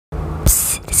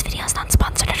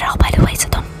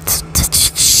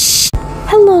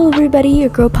everybody, your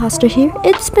girl Pasta here.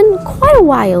 It's been quite a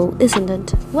while, isn't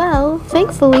it? Well,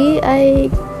 thankfully, I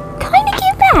kinda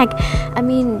came back. I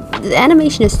mean, the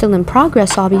animation is still in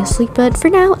progress, obviously, but for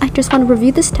now, I just want to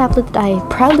review this tablet that I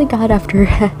proudly got after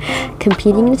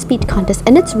competing in a speed contest,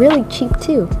 and it's really cheap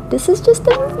too. This is just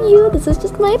a review, this is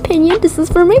just my opinion, this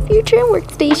is for my future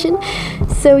workstation.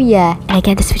 So yeah, and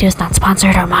again, this video is not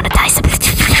sponsored or monetized.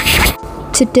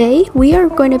 Today, we are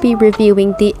going to be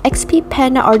reviewing the XP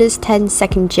Pen Artist 10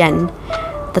 2nd Gen.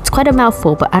 That's quite a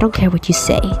mouthful, but I don't care what you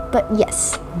say. But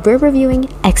yes, we're reviewing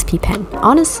XP Pen.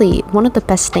 Honestly, one of the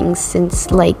best things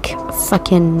since, like,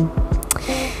 fucking,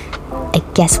 I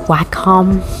guess,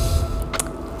 Wacom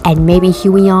and maybe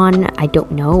Huion. I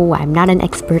don't know. I'm not an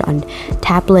expert on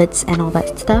tablets and all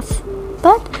that stuff.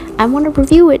 But I want to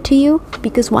review it to you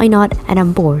because why not? And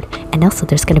I'm bored. And also,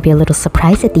 there's going to be a little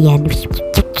surprise at the end.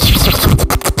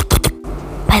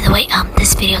 By the way,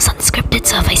 this video is unscripted,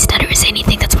 so if I stutter or say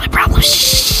anything, that's my problem.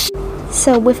 Shh.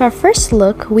 So with our first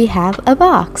look, we have a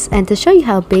box, and to show you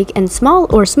how big and small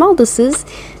this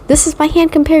is my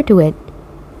hand compared to it.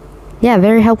 Yeah,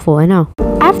 very helpful, I know.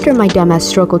 After my dumbass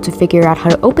struggled to figure out how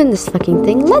to open this fucking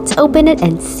thing, let's open it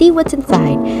and see what's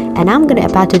inside. And I'm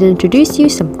about to introduce you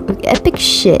some epic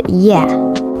shit,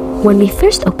 yeah. When we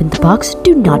first opened the box,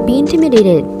 do not be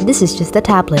intimidated. This is just a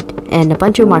tablet and a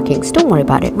bunch of markings. Don't worry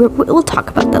about it. We'll talk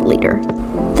about that later.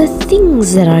 The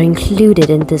things that are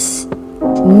included in this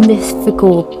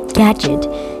mythical gadget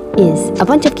is a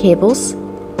bunch of cables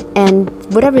and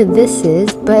whatever this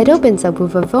is, but it opens up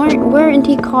with a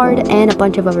warranty card and a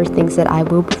bunch of other things that I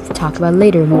will talk about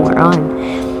later more on.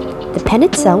 The pen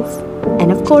itself,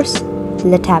 and of course,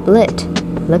 the tablet.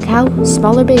 Look how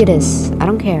small or big it is. I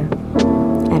don't care.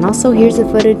 And also here's the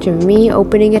footage of me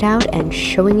opening it out and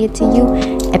showing it to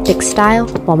you, epic style,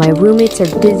 while my roommates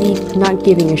are busy not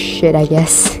giving a shit, I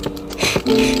guess.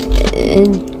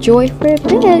 Enjoy for a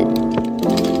bit.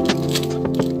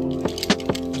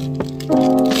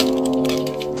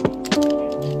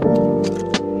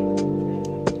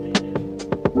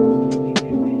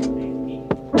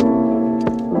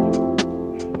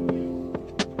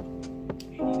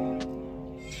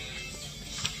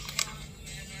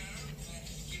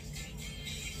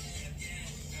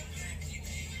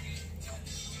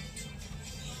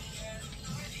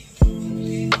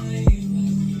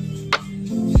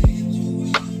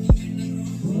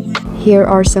 Here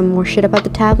are some more shit about the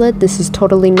tablet. This is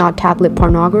totally not tablet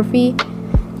pornography.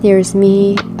 Here's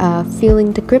me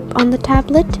feeling the grip on the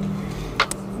tablet.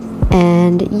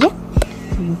 And yep.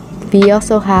 We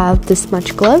also have this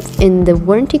much glove in the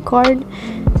warranty card.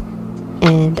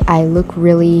 And I look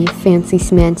really fancy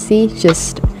smancy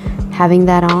just having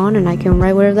that on, and I can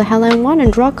write whatever the hell I want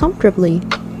and draw comfortably.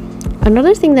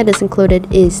 Another thing that is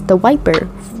included is the wiper.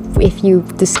 If you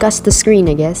discuss the screen,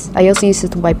 I guess. I also use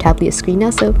it to wipe tablet screen now,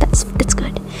 so that's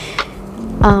good.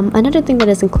 Another thing that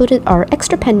is included are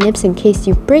extra pen nibs in case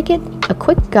you break it, a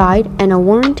quick guide, and a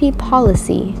warranty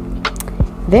policy.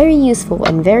 Very useful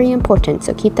and very important,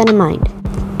 so keep that in mind.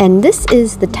 And this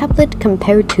is the tablet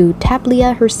compared to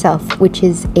Tablia herself, which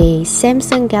is a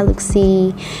Samsung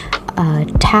Galaxy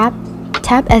Tab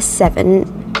S7.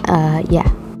 Yeah.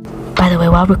 By the way,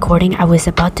 while recording, I was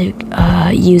about to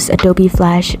use Adobe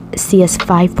Flash CS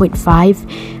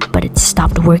 5.5, but it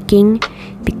stopped working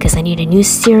because I need a new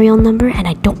serial number and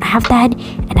I don't have that,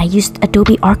 and I used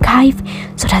Adobe Archive,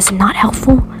 so that's not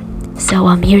helpful. So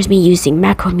here's me using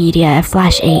Macromedia at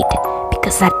Flash 8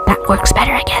 because that works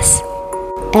better, I guess.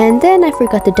 And then I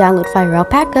forgot to download Fire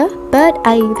Alpaca, but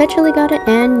I eventually got it,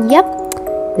 and yep,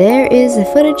 there is the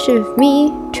footage of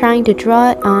me trying to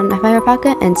draw it on Fire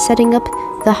Alpaca and setting up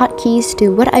the hotkeys to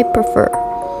what I prefer.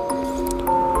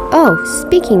 Oh,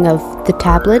 speaking of the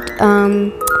tablet,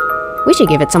 we should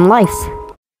give it some life.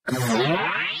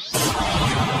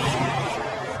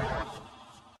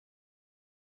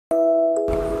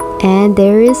 And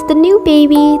there is the new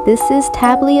baby. This is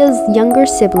Tablia's younger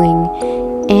sibling.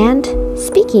 And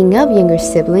speaking of younger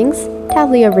siblings,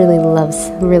 Tablia really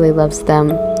loves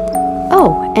them.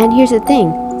 Oh, and here's the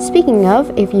thing. Speaking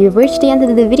of, if you've reached the end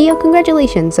of the video,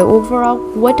 congratulations. So overall,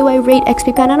 what do I rate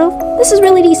XP Pen out of? This is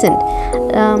really decent.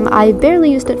 I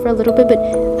barely used it for a little bit, but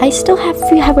I still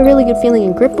have a really good feeling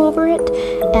and grip over it,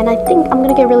 and I think I'm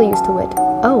gonna get really used to it.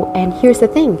 Oh, and here's the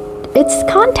thing. It's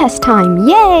contest time,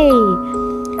 yay!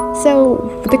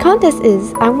 So the contest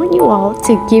is, I want you all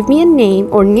to give me a name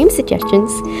or name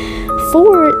suggestions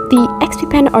for the XP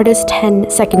Pen Artist 10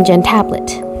 2nd Gen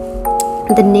tablet.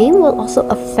 The name will also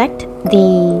affect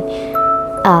the,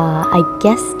 I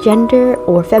guess, gender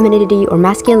or femininity or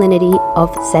masculinity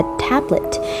of said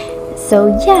tablet. So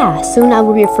yeah, soon I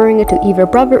will be referring you to either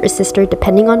brother or sister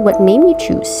depending on what name you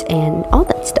choose and all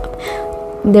that stuff.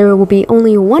 There will be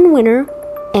only one winner,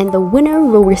 and the winner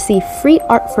will receive free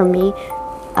art from me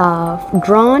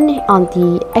drawn on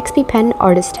the XP Pen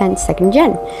Artist 10 2nd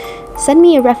Gen. Send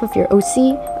me a ref of your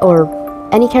OC or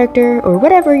any character or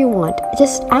whatever you want.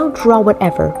 Just I'll draw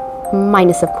whatever,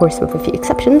 minus of course with a few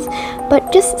exceptions,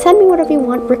 but just send me whatever you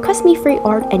want. Request me free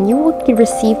art and you will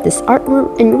receive this art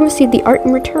and you will receive the art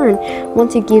in return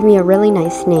once you give me a really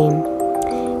nice name.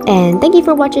 And thank you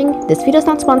for watching. This video is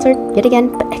not sponsored yet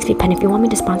again, but XP Pen, if you want me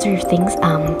to sponsor your things,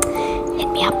 hit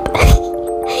me up.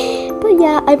 But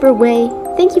yeah, either way,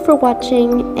 thank you for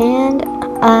watching, and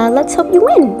let's hope you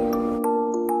win.